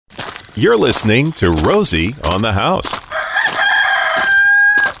You're listening to Rosie on the House.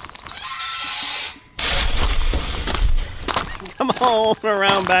 Come on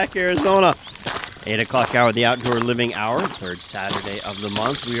around back, Arizona. 8 o'clock hour, the Outdoor Living Hour, third Saturday of the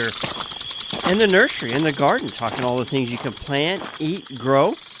month. We are in the nursery, in the garden, talking all the things you can plant, eat,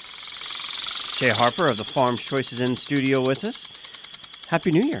 grow. Jay Harper of the Farm's Choice is in studio with us. Happy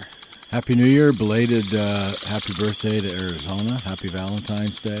New Year. Happy New Year, belated happy birthday to Arizona, happy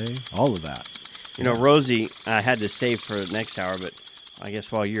Valentine's Day, all of that. You know, Rosie, I had to save for next hour, but I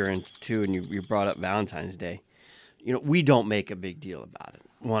guess while you're in too and you brought up Valentine's Day, you know, we don't make a big deal about it.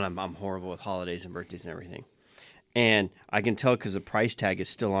 One, I'm horrible with holidays and birthdays and everything. And I can tell because the price tag is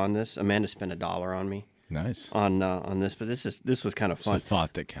still on this. Amanda spent $1 on me. Nice. On this, but this was kind of fun. It's a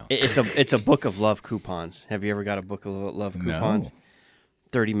thought that counts. It's a book of love coupons. Have you ever got a book of love coupons? No.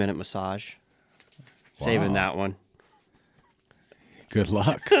 30-minute massage. Saving that one. Good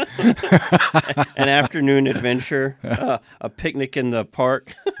luck. An afternoon adventure. A picnic in the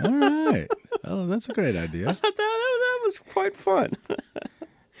park. All right. Oh, that's a great idea. I thought that was quite fun.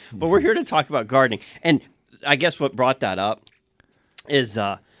 But we're here to talk about gardening. And I guess what brought that up is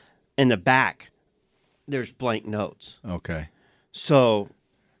in the back, there's blank notes. Okay. So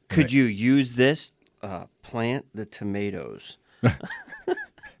could you use this, plant the tomatoes?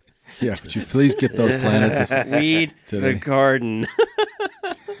 Yeah, could you please get those planted? Weed the garden.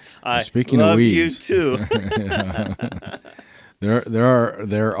 I Speaking love of weeds, you too.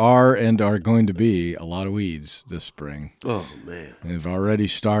 there are and are going to be a lot of weeds this spring. Oh, man. They've already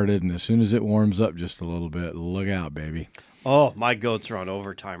started, and as soon as it warms up just a little bit, look out, baby. Oh, my goats are on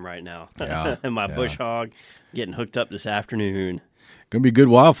overtime right now. Yeah, and my yeah. bush hog getting hooked up this afternoon. Going to be good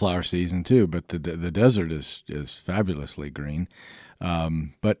wildflower season too, but the desert is fabulously green.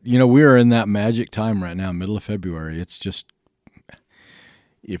 But you know, we're in that magic time right now, middle of February. It's just,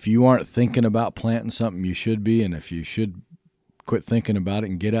 if you aren't thinking about planting something, you should be, and if you should quit thinking about it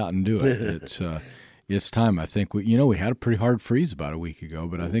and get out and do it. It's time. I think we had a pretty hard freeze about a week ago,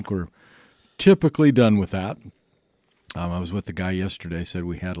 but I think we're typically done with that. I was with the guy yesterday, said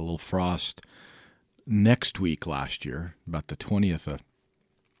we had a little frost next week last year, about the 20th of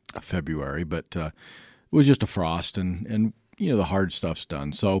February, but it was just a frost, and you know, the hard stuff's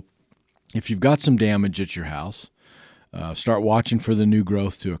done. So if you've got some damage at your house, start watching for the new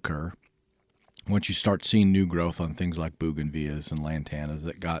growth to occur. Once you start seeing new growth on things like bougainvilleas and lantanas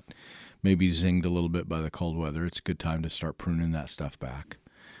that got maybe zinged a little bit by the cold weather, it's a good time to start pruning that stuff back.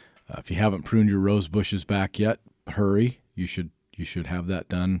 If you haven't pruned your rose bushes back yet, hurry. You should have that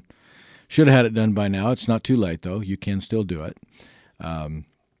done. Should have had it done by now. It's not too late, though. You can still do it.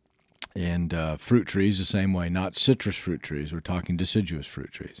 And fruit trees the same way, not citrus fruit trees. We're talking deciduous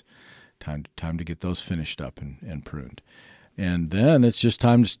fruit trees. Time to get those finished up and pruned. And then it's just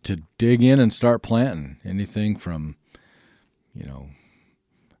time to dig in and start planting. Anything from, you know,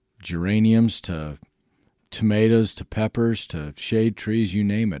 geraniums to tomatoes to peppers to shade trees, you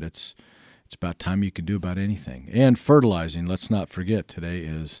name it. It's about time you can do about anything. And fertilizing, let's not forget, today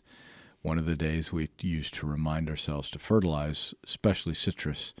is one of the days we use to remind ourselves to fertilize, especially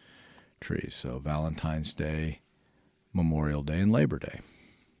citrus trees. So Valentine's Day, Memorial Day, and Labor Day.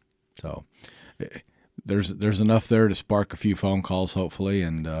 So there's enough there to spark a few phone calls, hopefully,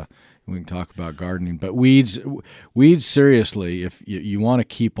 and we can talk about gardening. But weeds, seriously, if you want to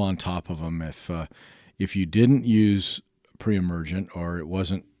keep on top of them, if you didn't use pre-emergent or it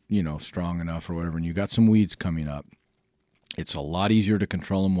wasn't, you know, strong enough or whatever, and you got some weeds coming up, it's a lot easier to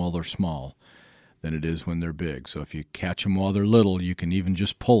control them while they're small than it is when they're big. So if you catch them while they're little, you can even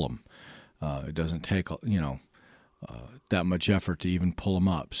just pull them. It doesn't take, that much effort to even pull them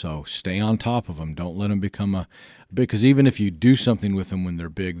up. So stay on top of them. Don't let them become because even if you do something with them when they're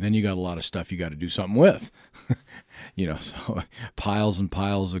big, then you got a lot of stuff you got to do something with. So piles and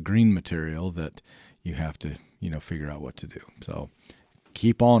piles of green material that you have to, figure out what to do. So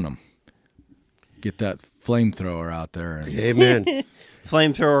keep on them. Get that flamethrower out there. Amen.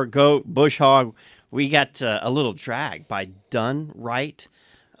 Flamethrower, goat, bush hog. We got a little drag by Done Right.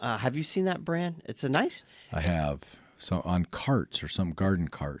 Have you seen that brand? It's a nice. I have. So on carts or some garden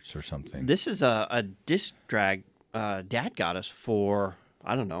carts or something. This is a disc drag Dad got us for,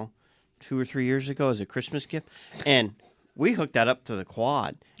 I don't know, 2 or 3 years ago as a Christmas gift. And we hooked that up to the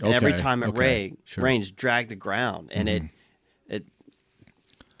quad. And every time it rains, drag the ground. And it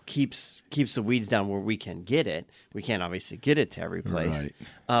keeps the weeds down where we can get it. We can't obviously get it to every place.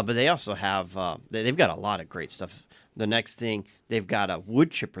 Right. But they also have, they've got a lot of great stuff. The next thing, they've got a wood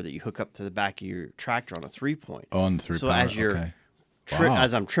chipper that you hook up to the back of your tractor on a 3-point. Oh, on the 3-point. So as you're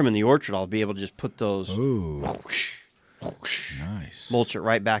as I'm trimming the orchard, I'll be able to just put those. Ooh. Whoosh, Nice. mulch it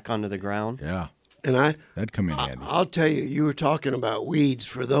right back onto the ground. Yeah, And that'd come in handy. I'll tell you, you were talking about weeds.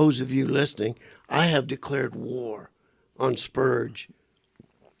 For those of you listening, I have declared war on spurge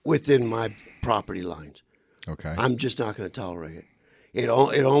within my property lines. Okay. I'm just not going to tolerate it. It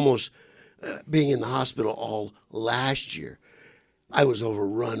almost, being in the hospital all last year, I was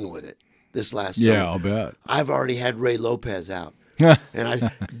overrun with it this last summer. Yeah, I'll bet. I've already had Ray Lopez out. And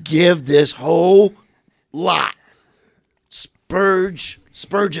I give this whole lot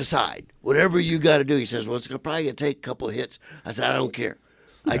spurgicide, whatever you got to do. He says, well, it's probably going to take a couple of hits. I said, I don't care.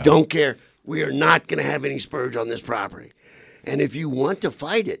 I don't care. We are not going to have any spurge on this property. And if you want to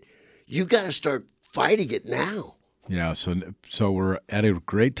fight it, you got to start fighting it now. Yeah, so we're at a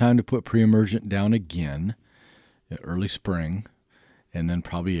great time to put pre-emergent down again, early spring, and then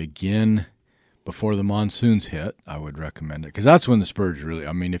probably again before the monsoons hit. I would recommend it because that's when the spurge really.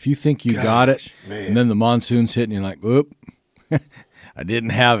 I mean, if you think you got it, man. and then the monsoons hit, and you're like, "Oop, I didn't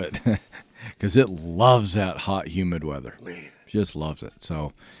have it," because it loves that hot, humid weather. Man. Just loves it.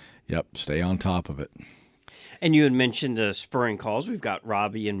 So, yep, stay on top of it. And you had mentioned spurring calls. We've got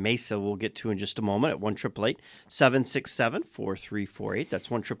Robbie and Mesa we'll get to in just a moment at 1-888-767-4348. That's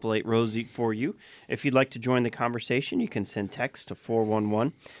 1-888-ROSIE for you. If you'd like to join the conversation, you can send text to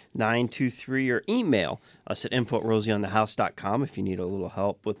 411-923 or email us at info@rosieonthehouse.com if you need a little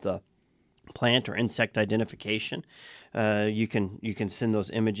help with the plant or insect identification. You can send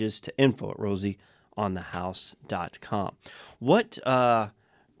those images to info@rosieonthehouse.com. What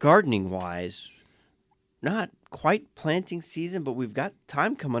gardening-wise, not quite planting season, but we've got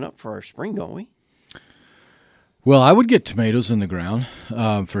time coming up for our spring, don't we? Well, I would get tomatoes in the ground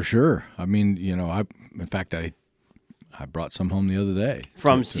for sure. I mean, I brought some home the other day.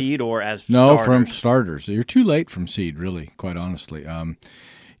 From seed or as No, starters? from starters. You're too late from seed, really, quite honestly.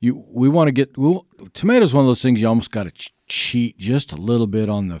 We want to get tomatoes. One of those things you almost got to cheat just a little bit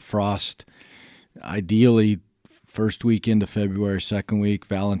on the frost. Ideally, first week into February, second week,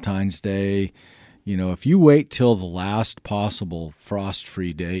 Valentine's Day. If you wait till the last possible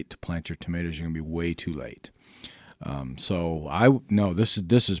frost-free date to plant your tomatoes, you're going to be way too late.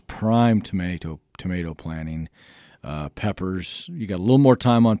 This is prime tomato planting. Peppers, you got a little more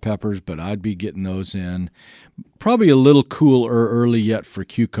time on peppers, but I'd be getting those in. Probably a little cooler early yet for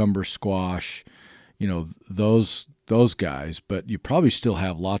cucumber, squash, those guys. But you probably still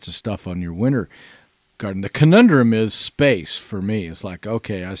have lots of stuff on your winter garden. The conundrum is space for me. It's like,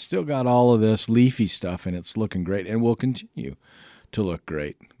 okay, I still got all of this leafy stuff and it's looking great and will continue to look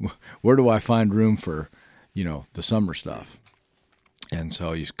great. Where do I find room for, the summer stuff? And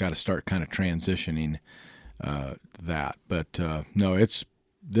so you've got to start kind of transitioning that. But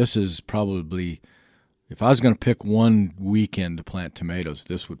this is probably, if I was going to pick one weekend to plant tomatoes,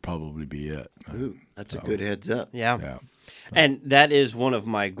 this would probably be it. Ooh, that's a good heads up. Yeah. And that is one of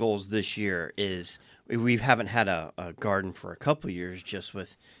my goals this year is we haven't had a garden for a couple of years just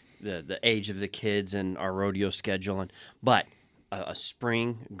with the age of the kids and our rodeo schedule. But a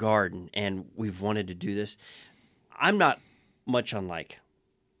spring garden, and we've wanted to do this. I'm not much on like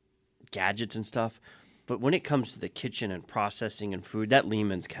gadgets and stuff, but when it comes to the kitchen and processing and food, that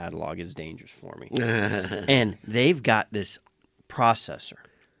Lehman's catalog is dangerous for me. And they've got this processor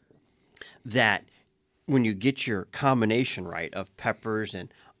that when you get your combination right of peppers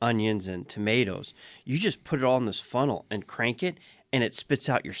and onions and tomatoes, you just put it all in this funnel and crank it, and it spits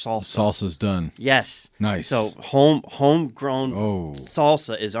out your salsa. Salsa's done. Yes. Nice. So homegrown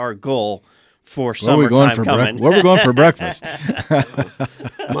salsa is our goal for Where are we going summertime coming. Where are we going for breakfast?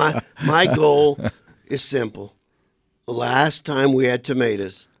 My goal is simple. The last time we had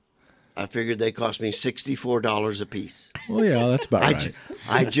tomatoes, I figured they cost me $64 a piece. Well, yeah, that's about right.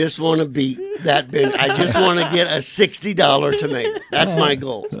 I just want to beat that bin. I just want to get a $60 tomato. That's my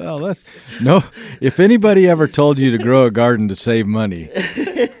goal. Well, if anybody ever told you to grow a garden to save money,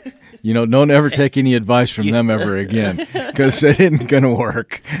 don't ever take any advice from them ever again, because it isn't going to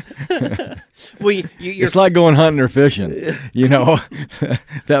work. Well, it's like going hunting or fishing.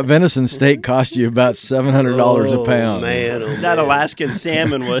 That venison steak cost you about $700 a pound. Man, oh, that man. Alaskan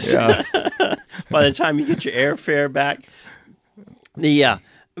salmon was by the time you get your airfare back.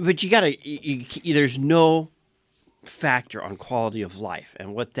 But you gotta. There's no factor on quality of life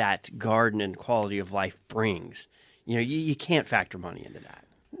and what that garden and quality of life brings. You can't factor money into that.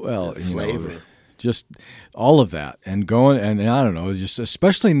 Well, flavor. Just all of that and going, and I don't know, just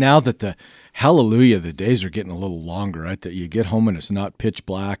especially now that the days are getting a little longer, right? That you get home and it's not pitch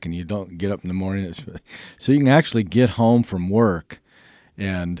black and you don't get up in the morning. So you can actually get home from work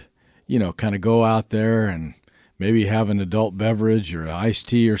and, kind of go out there and maybe have an adult beverage or iced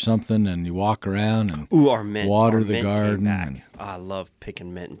tea or something, and you walk around and Our mint. water our the mint came garden. back. And I love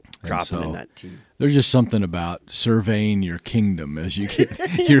picking mint and dropping in that tea. there's just something about surveying your kingdom as you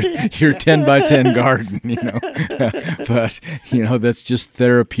get your 10 by 10 garden, but that's just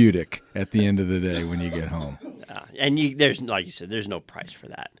therapeutic at the end of the day when you get home. And there's, like you said, there's no price for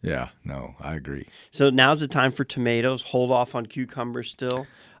that. Yeah, no, I agree. So now's the time for tomatoes. Hold off on cucumbers still.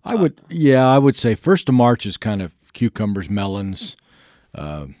 I would say 1st of March is kind of cucumbers, melons,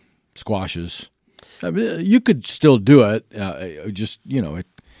 squashes. I mean, you could still do it. It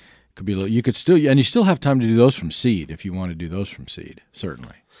could be. You could still, and you still have time to do those from seed if you want to do those from seed.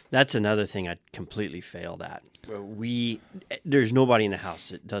 Certainly. That's another thing I completely failed at. There's nobody in the house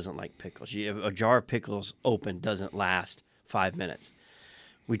that doesn't like pickles. A jar of pickles open doesn't last 5 minutes.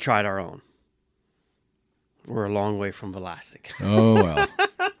 We tried our own. We're a long way from Vlasic. Oh well.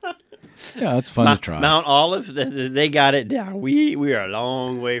 Yeah, it's fun to try. Mount Olive, they got it down. We are a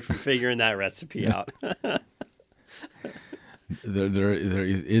long way from figuring that recipe out. There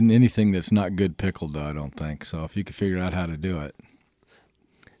isn't anything that's not good pickled, though, I don't think. So if you could figure out how to do it,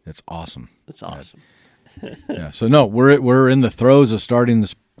 it's awesome. That's awesome. Yeah. So no, we're in the throes of starting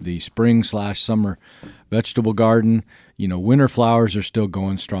the spring/summer vegetable garden. Winter flowers are still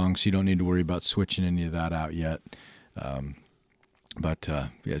going strong, so you don't need to worry about switching any of that out yet. But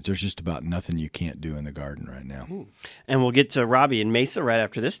there's just about nothing you can't do in the garden right now. And we'll get to Robbie and Mesa right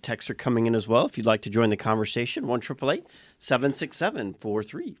after this. Texts are coming in as well. If you'd like to join the conversation,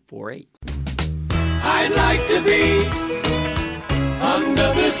 1-888-767-4348. I'd like to be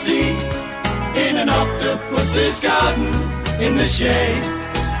under the sea in an octopus's garden in the shade.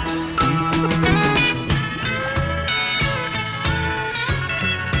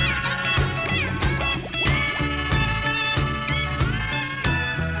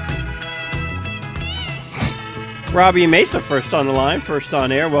 Robbie and Mesa, first on the line, first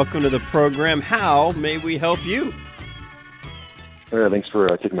on air. Welcome to the program. How may we help you? Thanks for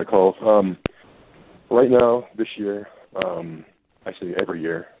taking my call. Right now, this year, actually every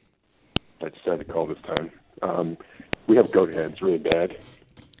year, I decided to call this time. We have goat heads really bad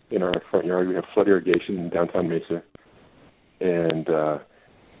in our front yard. We have flood irrigation in downtown Mesa, and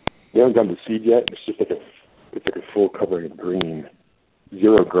we haven't gotten to seed yet. It's just like a full covering of green,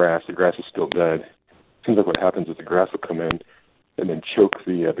 zero grass. The grass is still dead. Seems like what happens is the grass will come in and then choke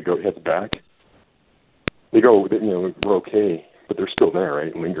the goat heads back. They go, we're okay, but they're still there,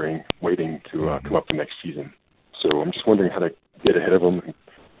 right, lingering, waiting to come up the next season. So I'm just wondering how to get ahead of them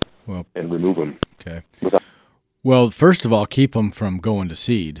and remove them. Okay. Well, first of all, keep them from going to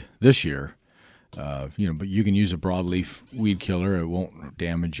seed this year. But you can use a broadleaf weed killer. It won't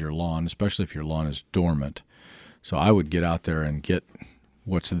damage your lawn, especially if your lawn is dormant. So I would get out there and get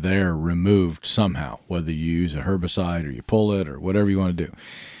what's there removed somehow, whether you use a herbicide or you pull it or whatever you want to do.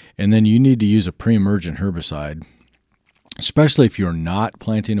 And then you need to use a pre-emergent herbicide, especially if you're not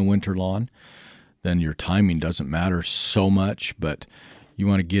planting a winter lawn. Then your timing doesn't matter so much, but you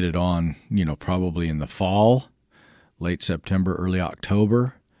want to get it on, probably in the fall, late September, early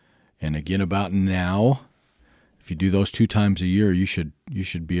October, and again about now. If you do those 2 times a year, you should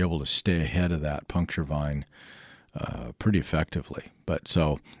be able to stay ahead of that puncture vine pretty effectively. But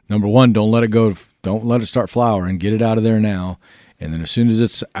so, number one, don't let it start flowering. Get it out of there now, and then as soon as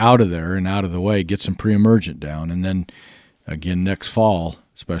it's out of there and out of the way, get some pre-emergent down, and then again next fall,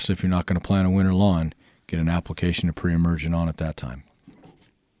 especially if you're not going to plant a winter lawn, get an application of pre-emergent on at that time.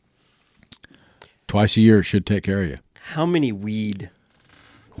 Twice a year should take care of you. How many weed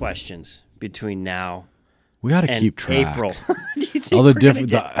questions between now We ought to and keep track. April? Do you think All the we're gonna different,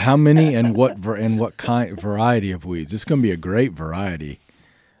 get- how many and what kind variety of weeds. It's going to be a great variety.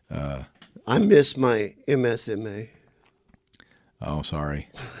 I miss my MSMA. Oh, sorry.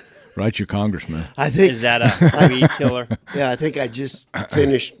 Write your congressman. I think Is that a weed killer? Yeah, I think I just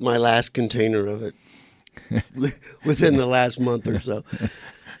finished my last container of it within the last month or so.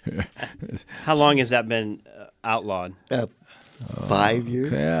 How long has that been outlawed? 5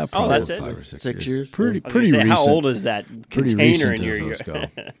 years? Yeah, Oh, probably that's it. 5 or 6 6 years. Pretty I was gonna say, recent. how old is that Pretty container recent in as your those go.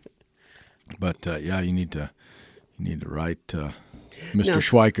 But you need to write Mr. Now-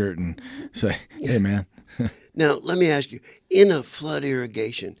 Schweikert and say, hey man, Now, let me ask you, in a flood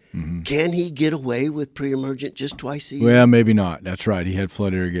irrigation, Mm-hmm. can he get away with pre-emergent just twice a year? well maybe not. That's right. He had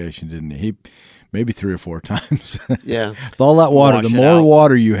flood irrigation, didn't he? Maybe 3 or 4 times. Yeah. With all that water, Wash the it more out.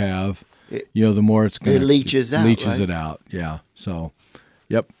 water you have, the more it's going It leaches out, Leaches right? it out. Yeah. So,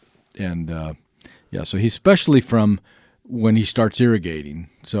 yep. And so he especially from when he starts irrigating.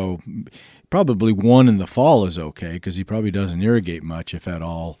 So probably one in the fall is okay because he probably doesn't irrigate much, if at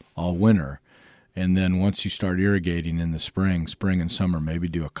all winter. And then once you start irrigating in the spring and summer, maybe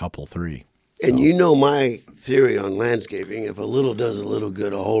do a couple, 3. And you know my theory on landscaping: if a little does a little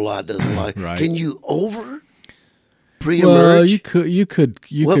good, a whole lot does a lot. Right. Can you pre-emerge? Well, you could.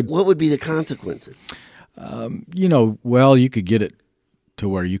 What would be the consequences? You could get it to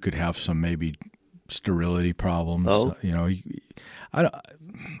where you could have some maybe sterility problems. Oh.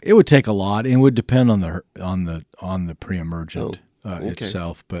 It would take a lot, and it would depend on the pre-emergent okay.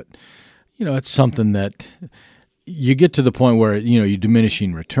 itself. But it's something that you get to the point where you're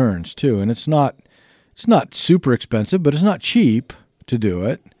diminishing returns too, and it's not super expensive, but it's not cheap to do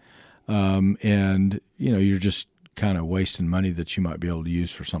it, and you're just kind of wasting money that you might be able to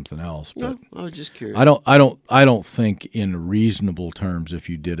use for something else. But No, I was just curious. I don't think in reasonable terms, if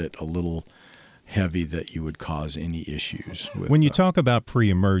you did it a little heavy, that you would cause any issues with. When you talk about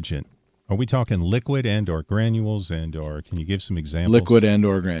pre-emergent, are we talking liquid and or granules and or can you give some examples? Liquid and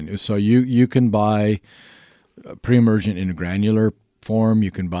or granules. So you can buy pre-emergent in a granular form.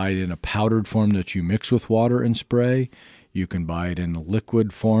 You can buy it in a powdered form that you mix with water and spray. You can buy it in a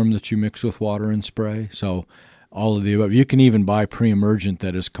liquid form that you mix with water and spray. So all of the above. You can even buy pre-emergent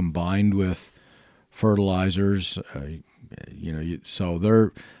that is combined with fertilizers. So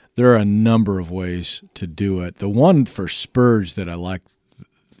there are a number of ways to do it. The one for spurge that I like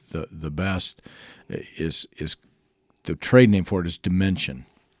the best is the trade name for it is Dimension,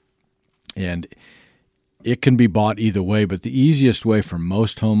 and it can be bought either way. But the easiest way for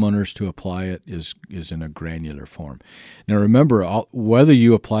most homeowners to apply it is in a granular form. Now remember, whether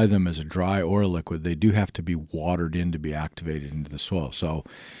you apply them as a dry or a liquid, they do have to be watered in to be activated into the soil. So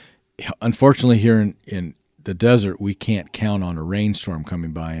unfortunately, here in the desert, we can't count on a rainstorm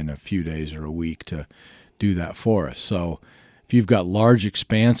coming by in a few days or a week to do that for us. So if you've got large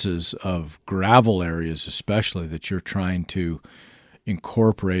expanses of gravel areas, especially that you're trying to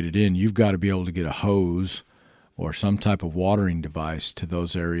incorporate it in, you've got to be able to get a hose or some type of watering device to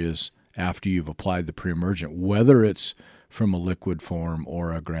those areas after you've applied the pre-emergent, whether it's from a liquid form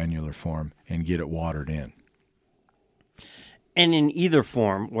or a granular form, and get it watered in. And in either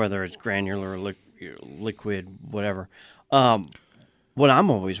form, whether it's granular or liquid, whatever, what I'm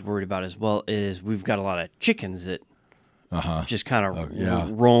always worried about as well is we've got a lot of chickens that just kind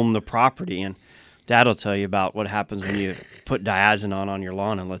of roam the property, and Dad'll tell you about what happens when you put diazinon on your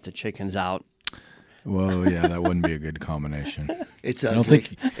lawn and let the chickens out. Well, yeah, that wouldn't be a good combination. It's ugly.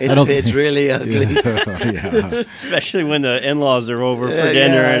 It's really ugly. Yeah. Especially when the in-laws are over for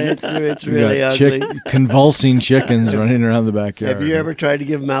dinner. It's really ugly. Convulsing chickens running around the backyard. Have you ever tried to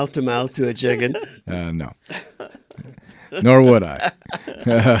give mouth-to-mouth to a chicken? No. Nor would I.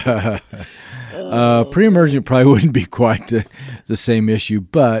 Pre-emergent probably wouldn't be quite the same issue,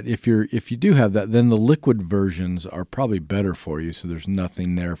 but if you do have that, then the liquid versions are probably better for you. So there's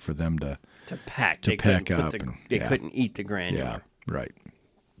nothing there for them to pack. They up. They couldn't eat the granular. Yeah, right.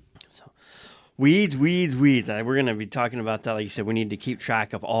 So weeds. We're going to be talking about that. Like you said, we need to keep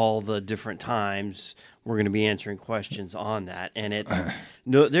track of all the different times we're going to be answering questions on that. And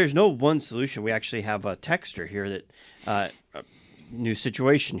there's no one solution. We actually have a texter here that new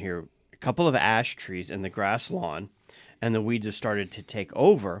situation here. A couple of ash trees in the grass lawn, and the weeds have started to take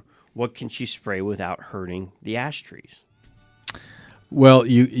over. What can she spray without hurting the ash trees? Well,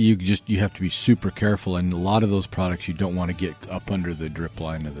 you have to be super careful, and a lot of those products you don't want to get up under the drip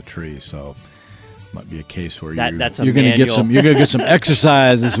line of the tree. So, it might be a case where you're going to get some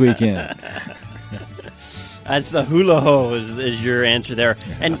exercise this weekend. That's the hula ho is your answer there,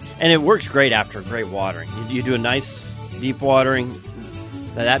 and it works great after great watering. You do a nice deep watering.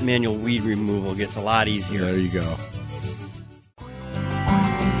 That manual weed removal gets a lot easier. There you go.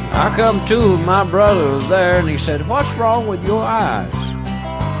 I come to, my brother was there, and he said, "What's wrong with your eyes?"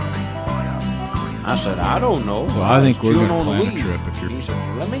 I said, "I don't know." Well, I think we're going to plan a trip. He said,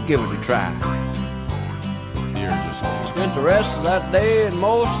 "Well, let me give it a try." Spent the rest of that day and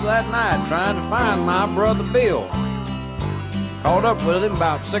most of that night trying to find my brother Bill. Caught up with him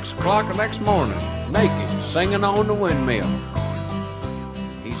about 6 o'clock the next morning, naked, singing on the windmill.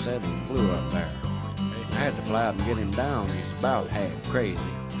 He said he flew up there. I had to fly up and get him down. He's about half crazy.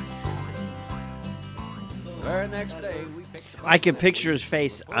 The very next day, we picked up. I can picture his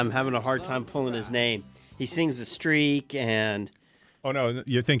face. I'm having a hard time pulling his name. He sings The Streak and... Oh, no,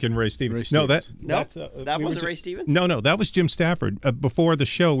 you're thinking Ray Stevens. That wasn't Ray Stevens? No, that was Jim Stafford. Before the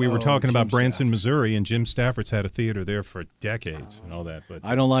show, we were talking about Branson, Missouri, and Jim Stafford's had a theater there for decades and all that. But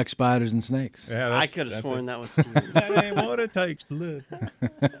I don't like spiders and snakes. Yeah, I could have sworn that was Stevens. That ain't what it takes to live.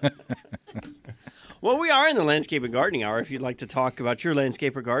 Well, we are in the Landscape and Gardening Hour. If you'd like to talk about your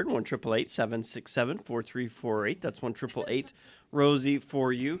landscape or garden, 1-888-767-4348. That's 1-888-ROSIE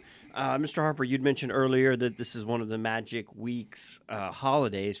for you. Mr. Harper, you'd mentioned earlier that this is one of the magic weeks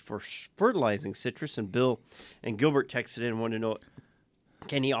holidays for fertilizing citrus, and Bill and Gilbert texted in and wanted to know,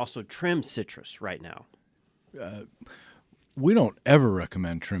 can he also trim citrus right now? We don't ever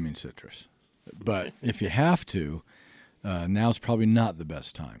recommend trimming citrus, but if you have to, now's probably not the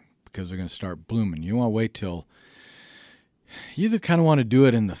best time because they're going to start blooming. You want to wait till you either kind of want to do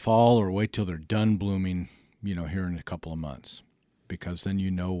it in the fall or wait till they're done blooming, here in a couple of months, because then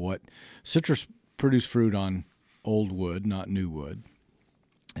what citrus produce fruit on old wood, not new wood,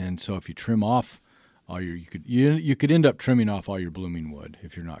 and so if you trim off all you could end up trimming off all your blooming wood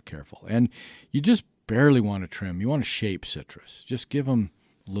if you're not careful, and you just barely want to trim. You want to shape citrus. Just give them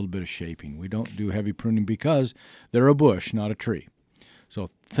a little bit of shaping. We don't do heavy pruning because they're a bush, not a tree. So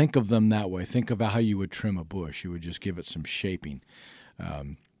think of them that way. Think of how you would trim a bush. You would just give it some shaping.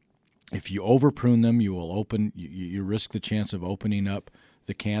 If you over prune them, you will you risk the chance of opening up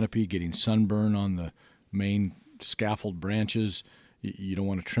the canopy, getting sunburn on the main scaffold branches. You don't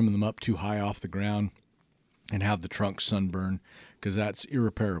want to trim them up too high off the ground and have the trunk sunburn, because that's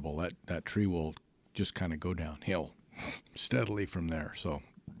irreparable. That tree will just kind of go downhill steadily from there. So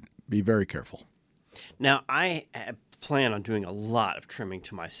be very careful. Now, I plan on doing a lot of trimming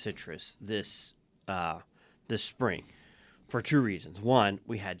to my citrus this spring for two reasons. One,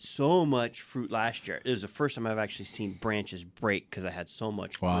 we had so much fruit last year. It was the first time I've actually seen branches break because I had so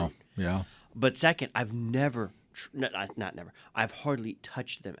much fruit. Wow, yeah. But second, I've I've hardly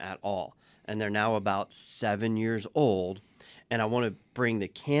touched them at all. And they're now about 7 years old. And I want to bring the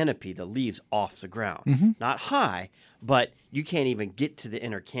canopy, the leaves, off the ground. Mm-hmm. Not high, but you can't even get to the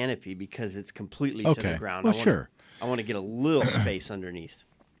inner canopy because it's completely to the ground. Well, sure. I want to get a little space underneath.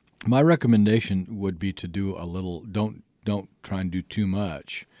 My recommendation would be to do a little, don't try and do too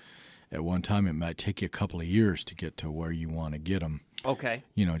much at one time. It might take you a couple of years to get to where you want to get them. Okay.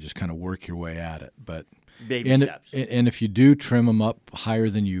 Just kind of work your way at it. But baby steps. And if you do trim them up higher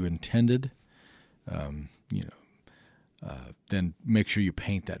than you intended, then make sure you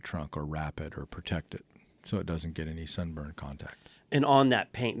paint that trunk or wrap it or protect it so it doesn't get any sunburn contact. And on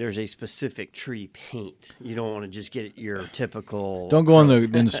that paint, there's a specific tree paint. You don't want to just get your typical. Don't go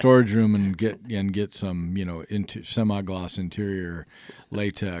in the storage room and get some into semi-gloss interior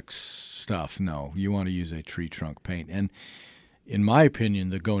latex stuff. No, you want to use a tree trunk paint. And in my opinion,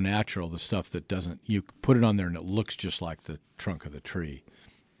 the Go Natural, the stuff that you put it on there and it looks just like the trunk of the tree,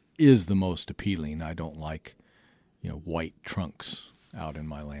 is the most appealing. I don't like white trunks out in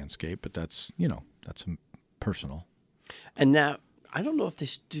my landscape, but that's personal. And now, I don't know if they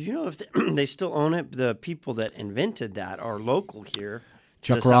still own it? The people that invented that are local here.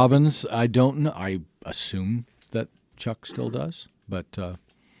 Chuck Robbins, I don't know. I assume that Chuck still does. But,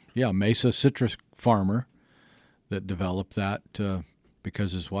 Mesa citrus farmer that developed that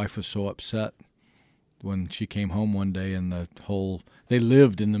because his wife was so upset when she came home one day and they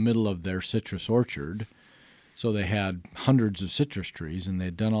lived in the middle of their citrus orchard. So they had hundreds of citrus trees, and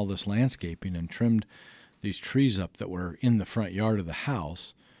they'd done all this landscaping and trimmed these trees up that were in the front yard of the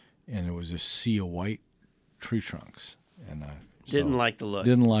house, and it was a sea of white tree trunks. And didn't like the look.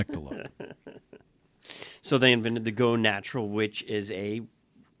 Didn't like the look. So they invented the Go Natural, which is a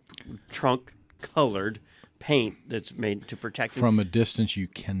trunk-colored paint that's made to protect them. From a distance, you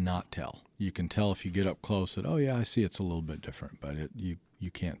cannot tell. You can tell if you get up close that, I see it's a little bit different, but you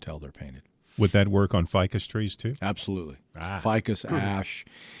can't tell they're painted. Would that work on ficus trees too? Absolutely. Ficus, ash,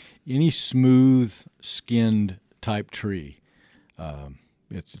 any smooth-skinned type tree,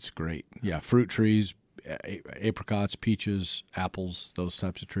 it's great. Yeah, fruit trees, apricots, peaches, apples, those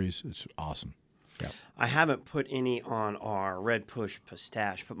types of trees, it's awesome. Yeah. I haven't put any on our red push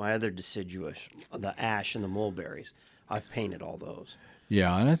pistache, but my other deciduous, the ash and the mulberries, I've painted all those.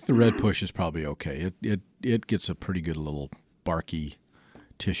 Yeah, and I think the red push is probably okay. It gets a pretty good little barky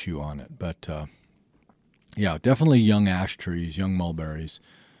tissue on it, but definitely young ash trees, young mulberries,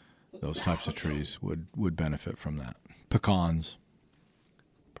 those types of trees would benefit from that. Pecans,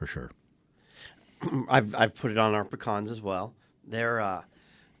 for sure. I've put it on our pecans as well. They're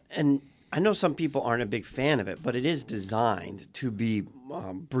and I know some people aren't a big fan of it, but it is designed to be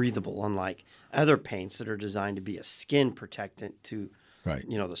breathable, unlike other paints that are designed to be a skin protectant to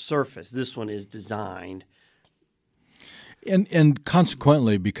the surface. This one is designed. And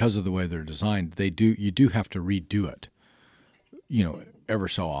consequently, because of the way they're designed, you do have to redo it, ever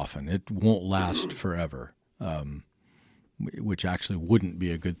so often. It won't last forever, which actually wouldn't be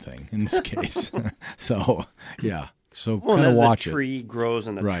a good thing in this case. So, yeah, So Well, kind and of as watch the it. tree grows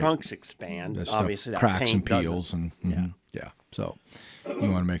and the Right. trunks expand, That stuff obviously that cracks paint and peels, doesn't. and yeah. So you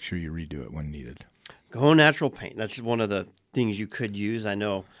want to make sure you redo it when needed. Go natural paint. That's one of the things you could use. I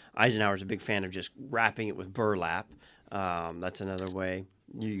know Eisenhower's a big fan of just wrapping it with burlap. That's another way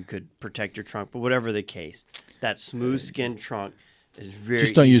you could protect your trunk. But whatever the case, that smooth skinned trunk is very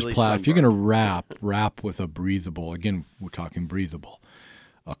Just don't use easily plastic. If you're going sunburned. to wrap with a breathable. Again, we're talking breathable.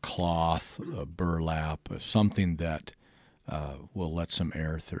 A cloth, a burlap, something that will let some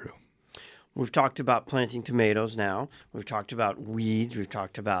air through. We've talked about planting tomatoes now. We've talked about weeds. We've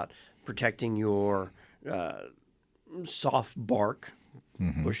talked about protecting your soft bark,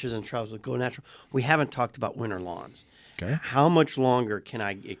 bushes and shrubs that go natural. We haven't talked about winter lawns. Okay. How much longer can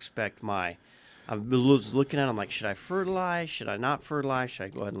I expect my... I was looking at it, I'm like, should I fertilize? Should I not fertilize? Should I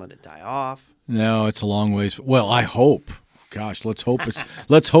go ahead and let it die off? No, it's a long ways. Well, I hope. Gosh, let's hope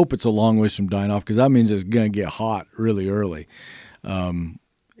it's a long ways from dying off, because that means it's going to get hot really early.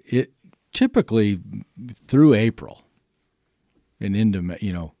 It typically through April and into May,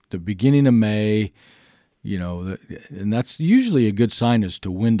 the beginning of May, and that's usually a good sign as to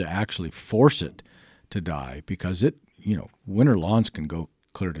when to actually force it to die, because winter lawns can go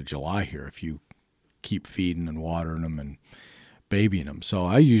clear to July here if you keep feeding and watering them and babying them. So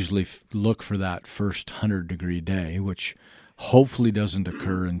I usually look for that first 100-degree day, which hopefully doesn't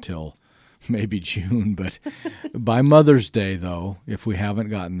occur until maybe June. But by Mother's Day, though, if we haven't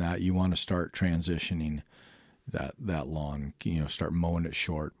gotten that, you want to start transitioning that lawn, start mowing it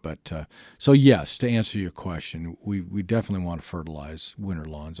short. But so yes, to answer your question, we definitely want to fertilize winter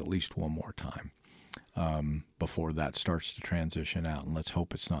lawns at least one more time before that starts to transition out. And let's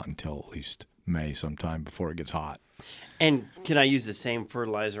hope it's not until at least May sometime before it gets hot. And can I use the same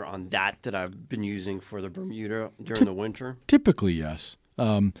fertilizer on that I've been using for the Bermuda during the winter? Typically, yes.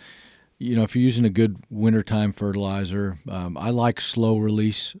 If you're using a good wintertime fertilizer, I like slow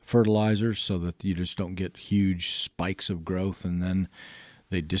release fertilizers so that you just don't get huge spikes of growth and then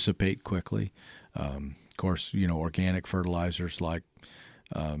they dissipate quickly. Of course, organic fertilizers like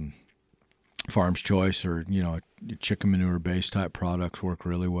Farm's Choice or, chicken manure based type products work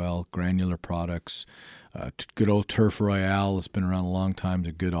really well. Granular products, good old Turf Royale that's been around a long time, is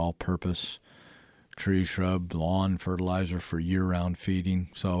a good all purpose tree, shrub, lawn fertilizer for year-round feeding.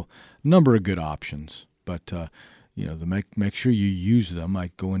 So a number of good options, but make sure you use them.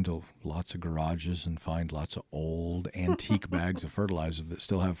 I go into lots of garages and find lots of old antique bags of fertilizer that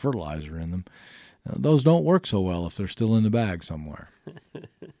still have fertilizer in them. Those don't work so well if they're still in the bag somewhere.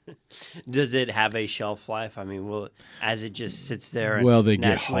 Does it have a shelf life? I mean, as it just sits there? And well, they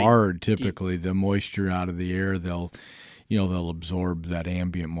get hard typically. The moisture out of the air, they'll absorb that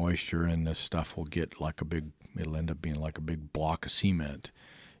ambient moisture, and this stuff will get it'll end up being like a big block of cement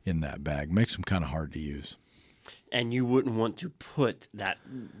in that bag. Makes them kind of hard to use. And you wouldn't want to put that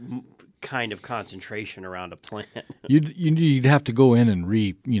kind of concentration around a plant. You'd have to go in and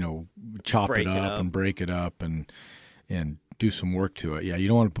chop Break it up and break it up and do some work to it. Yeah, you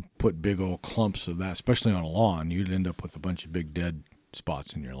don't want to put big old clumps of that, especially on a lawn. You'd end up with a bunch of big dead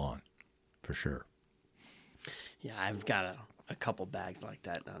spots in your lawn, for sure. Yeah, I've got a couple bags like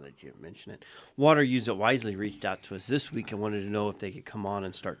that now that you mention it. Water Use It Wisely reached out to us this week and wanted to know if they could come on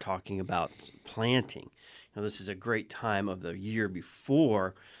and start talking about planting. This is a great time of the year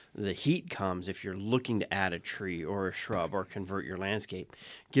before the heat comes. If you're looking to add a tree or a shrub or convert your landscape,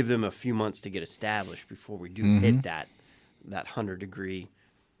 give them a few months to get established before we do hit that 100-degree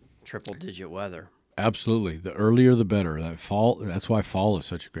triple-digit weather. Absolutely. The earlier the better. That's why fall is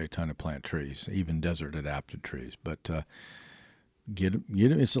such a great time to plant trees, even desert-adapted trees. But get them.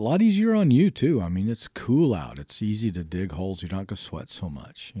 It's a lot easier on you, too. I mean, it's cool out. It's easy to dig holes. You're not going to sweat so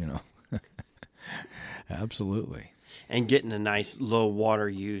much, Absolutely. And getting a nice low water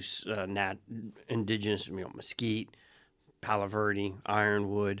use, indigenous, mesquite, palo verde,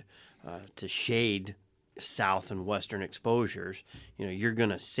 ironwood, to shade south and western exposures, you're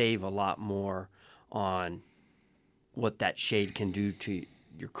going to save a lot more on what that shade can do to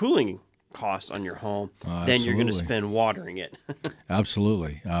your cooling costs on your home than you're going to spend watering it.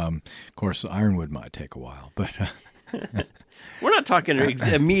 Absolutely. Of course, ironwood might take a while, but we're not talking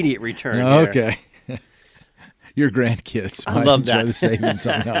immediate return. Here. Okay. Your grandkids I might love enjoy that. the savings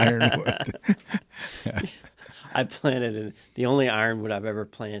on the ironwood. I planted the only ironwood I've ever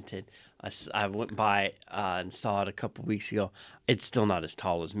planted. I went by and saw it a couple weeks ago. It's still not as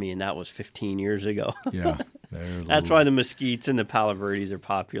tall as me, and that was 15 years ago. Yeah. That's why the mesquites and the palo verdes are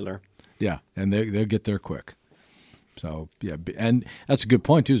popular. Yeah, and they'll get there quick. So, yeah, and that's a good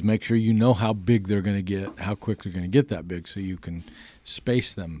point, too, is make sure you know how big they're going to get, how quick they're going to get that big, so you can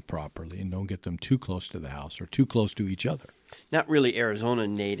space them properly and don't get them too close to the house or too close to each other. Not really Arizona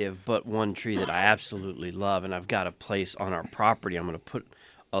native, but one tree that I absolutely love, and I've got a place on our property. I'm going to put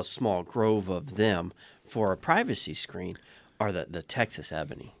a small grove of them for a privacy screen, are the Texas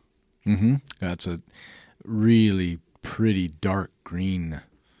ebony. Mm-hmm. That's a really pretty dark green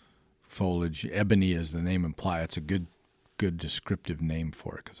foliage. Ebony, as the name implies, it's a good descriptive name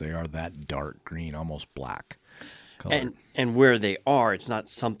for it because they are that dark green, almost black color. And where they are, it's not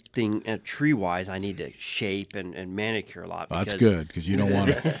something tree-wise I need to shape and manicure a lot. Well, that's good because you don't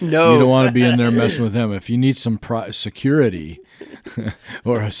want to. No. You don't want to be in there messing with them. If you need some security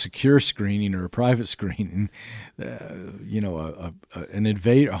or a secure screening or a private screening, a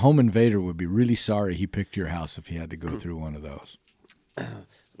home invader would be really sorry he picked your house if he had to go through one of those.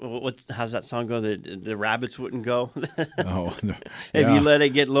 How's that song go? The rabbits wouldn't go. Oh, if you let it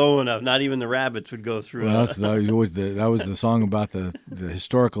get low enough, not even the rabbits would go through. Well, that was the song about the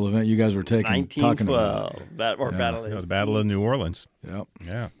historical event you guys were talking about. 1912, Battle of the Battle of New Orleans. Yep.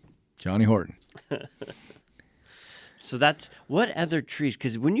 Yeah. Johnny Horton. So that's what other trees?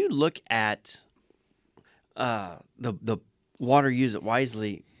 Because when you look at the Water Use It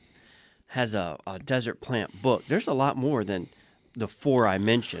Wisely has a desert plant book. There's a lot more than the four I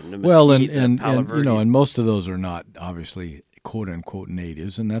mentioned. The mesquite, and Palo Verde. and most of those are not obviously quote unquote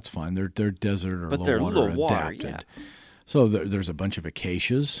natives, and that's fine. They're desert or But they're low water low adapted. water, yeah. So there's a bunch of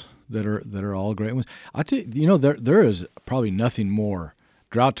acacias that are all great ones. I tell you, there is probably nothing more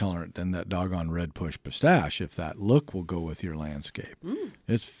drought tolerant than that doggone red push pistache. If that look will go with your landscape,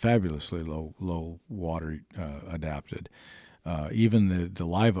 it's fabulously low water adapted. Even the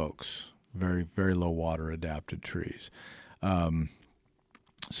live oaks, very very low water adapted trees.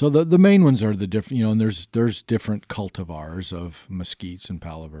 So the main ones are the different, and there's different cultivars of mesquites and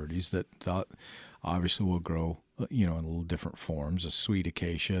Palo Verdes that obviously will grow, in a little different forms. A sweet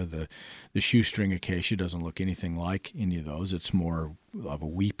acacia, the shoestring acacia doesn't look anything like any of those. It's more of a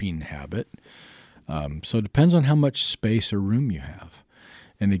weeping habit. So it depends on how much space or room you have.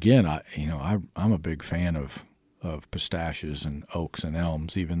 And again, I'm a big fan of pistaches and oaks and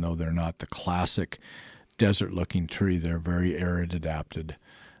elms, even though they're not the classic desert-looking tree. They're very arid adapted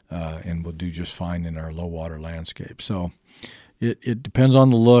and will do just fine in our low-water landscape. So it depends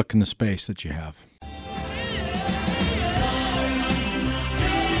on the look and the space that you have.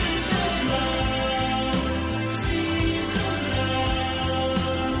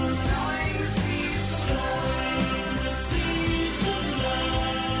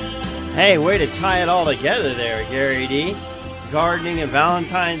 Hey, way to tie it all together there, Gary D. Gardening and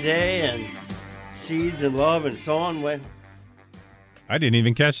Valentine's Day and seeds and love and so on. I didn't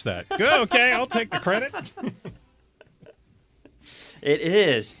even catch that. Good, okay, I'll take the credit. It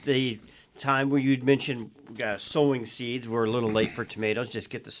is the time where you'd mentioned sowing seeds. We're a little late for tomatoes. Just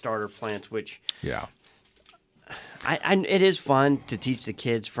get the starter plants, which it is fun to teach the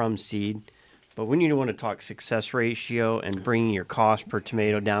kids from seed. But when you want to talk success ratio and bringing your cost per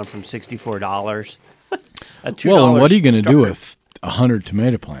tomato down from $64, a $2 well, and what are you going to do with 100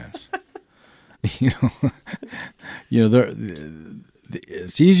 tomato plants? It's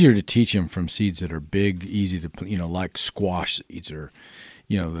easier to teach them from seeds that are big, easy to, like squash seeds or,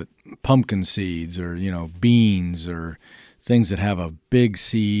 the pumpkin seeds or, beans or things that have a big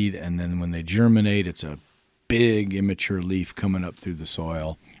seed, and then when they germinate, it's a big immature leaf coming up through the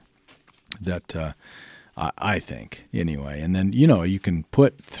soil. That I think anyway, and then you can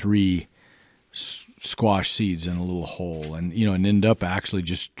put 3 squash seeds in a little hole, and and end up actually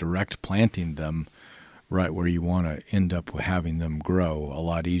just direct planting them right where you want to end up having them grow. A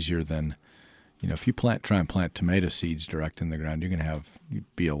lot easier than if you try and plant tomato seeds direct in the ground, you're going to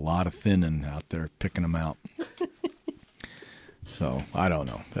be a lot of thinning out there picking them out. So I don't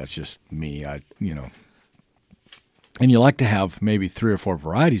know. That's just me. And you like to have maybe 3 or 4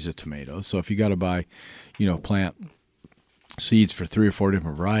 varieties of tomatoes. So if you got to buy, plant seeds for 3 or 4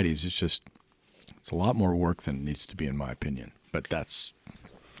 different varieties, it's a lot more work than it needs to be, in my opinion. But that's,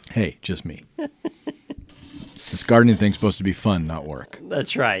 hey, just me. This gardening thing's supposed to be fun, not work.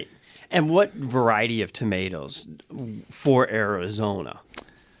 That's right. And what variety of tomatoes for Arizona?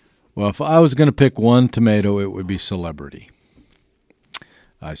 Well, if I was going to pick one tomato, it would be Celebrity.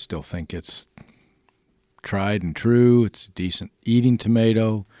 I still think it's tried and true. It's a decent eating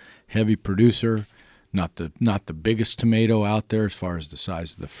tomato, heavy producer, not the biggest tomato out there as far as the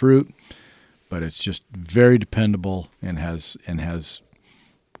size of the fruit, but it's just very dependable and has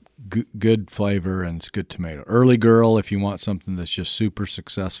good flavor, and it's good tomato. Early girl, if you want something that's just super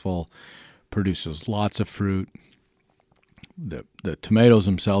successful, produces lots of fruit, the tomatoes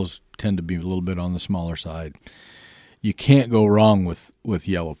themselves tend to be a little bit on the smaller side. You can't go wrong with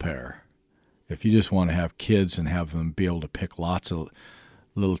yellow pear. If you just want to have kids and have them be able to pick lots of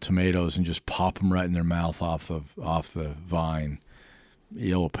little tomatoes and just pop them right in their mouth off the vine,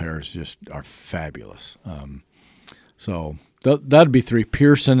 yellow pears just are fabulous. So that'd be 3.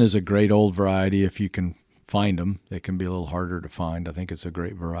 Pearson is a great old variety if you can find them. They can be a little harder to find. I think it's a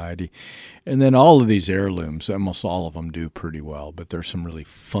great variety. And then all of these heirlooms, almost all of them do pretty well, but there's some really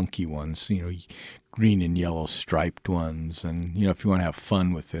funky ones, green and yellow striped ones. And, if you want to have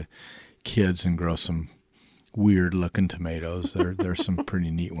fun with the kids and grow some weird looking tomatoes, there's some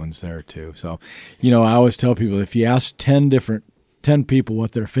pretty neat ones there too. So, I always tell people, if you ask 10 people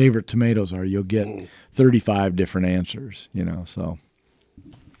what their favorite tomatoes are, you'll get 35 different answers, so.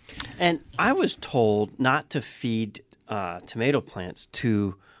 And I was told not to feed tomato plants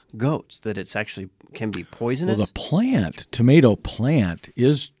to goats, that it's actually can be poisonous. Well, the tomato plant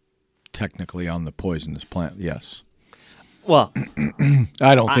is technically on the poisonous plant, yes. Well,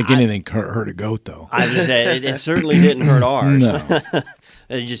 I don't think anything hurt a goat, though. I was it certainly didn't hurt ours. No.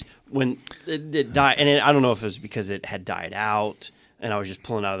 It just, when it died, and I don't know if it was because it had died out, and I was just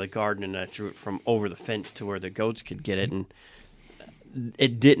pulling out of the garden, and I threw it from over the fence to where the goats could get it, and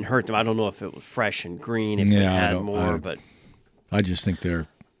it didn't hurt them. I don't know if it was fresh and green, if it had more, but I just think they're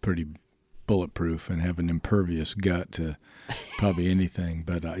pretty bulletproof and have an impervious gut to probably anything.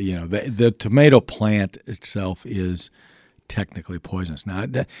 But the tomato plant itself is technically poisonous. Now,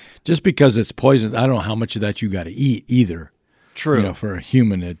 just because it's poisonous, I don't know how much of that you got to eat either. True. For a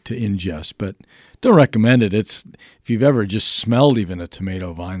human to ingest, but don't recommend it. If you've ever just smelled even a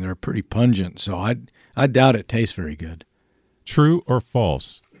tomato vine, they're pretty pungent. So I doubt it tastes very good. True or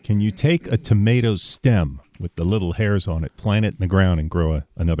false? Can you take a tomato stem with the little hairs on it, plant it in the ground, and grow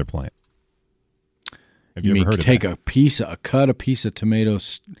another plant? Have you ever heard of that? Cut a piece of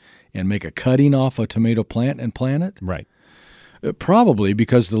tomatoes and make a cutting off a tomato plant and plant it? Right. Probably,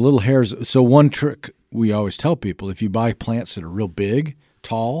 because the little hairs. So one trick we always tell people, if you buy plants that are real big,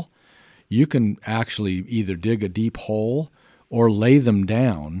 tall, you can actually either dig a deep hole or lay them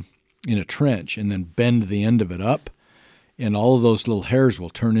down in a trench and then bend the end of it up, and all of those little hairs will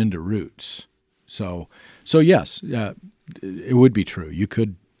turn into roots. So yes, it would be true. You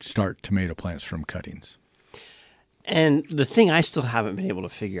could start tomato plants from cuttings. And the thing I still haven't been able to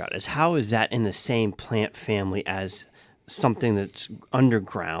figure out is, how is that in the same plant family as something that's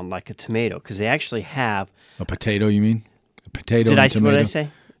underground, like a tomato? Because they actually have a potato. You mean a potato? What tomato? did I say?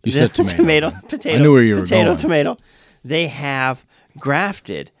 You said tomato. Potato. I knew where you were going. Tomato. They have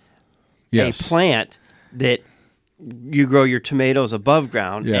grafted a plant that you grow your tomatoes above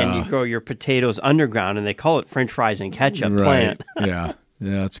ground and you grow your potatoes underground, and they call it French fries and ketchup plant. Yeah,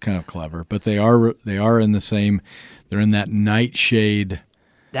 it's kind of clever, but they are in the same. They're in that nightshade.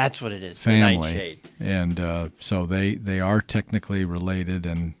 That's what it is. Family. The nightshade. And so they are technically related,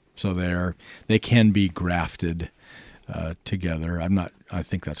 and so they can be grafted together. I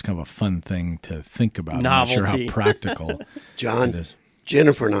think that's kind of a fun thing to think about. Novelty. I'm not sure how practical John, it is.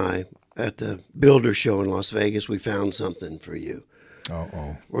 Jennifer and I, at the Builder Show in Las Vegas, we found something for you.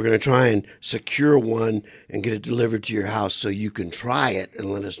 Uh-oh. We're going to try and secure one and get it delivered to your house so you can try it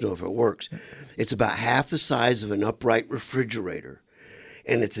and let us know if it works. It's about half the size of an upright refrigerator,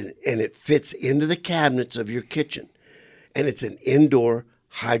 and it fits into the cabinets of your kitchen, and it's an indoor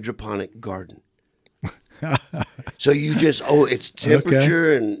hydroponic garden. So you just, it's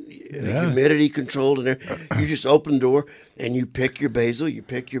temperature and humidity controlled in there. You just open the door and you pick your basil, you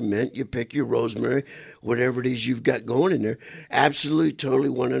pick your mint, you pick your rosemary, whatever it is you've got going in there. Absolutely, totally,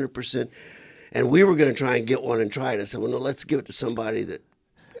 100%. And we were going to try and get one and try it. I said, well, no, let's give it to somebody that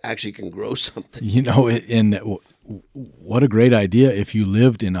actually can grow something. What a great idea if you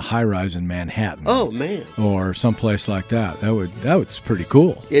lived in a high-rise in Manhattan. Oh, man. Or someplace like that. That was pretty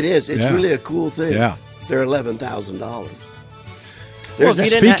cool. It is. It's really a cool thing. Yeah. They're $11,000.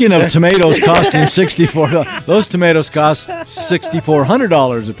 Speaking of tomatoes costing $64, those tomatoes cost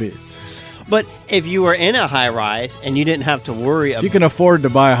 $6,400 a piece. But if you were in a high rise and you didn't have to worry about, you can afford to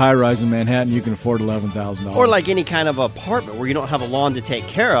buy a high rise in Manhattan, you can afford $11,000. Or like any kind of apartment where you don't have a lawn to take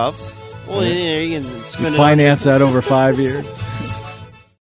care of. Well, you can spend finance that over 5 years.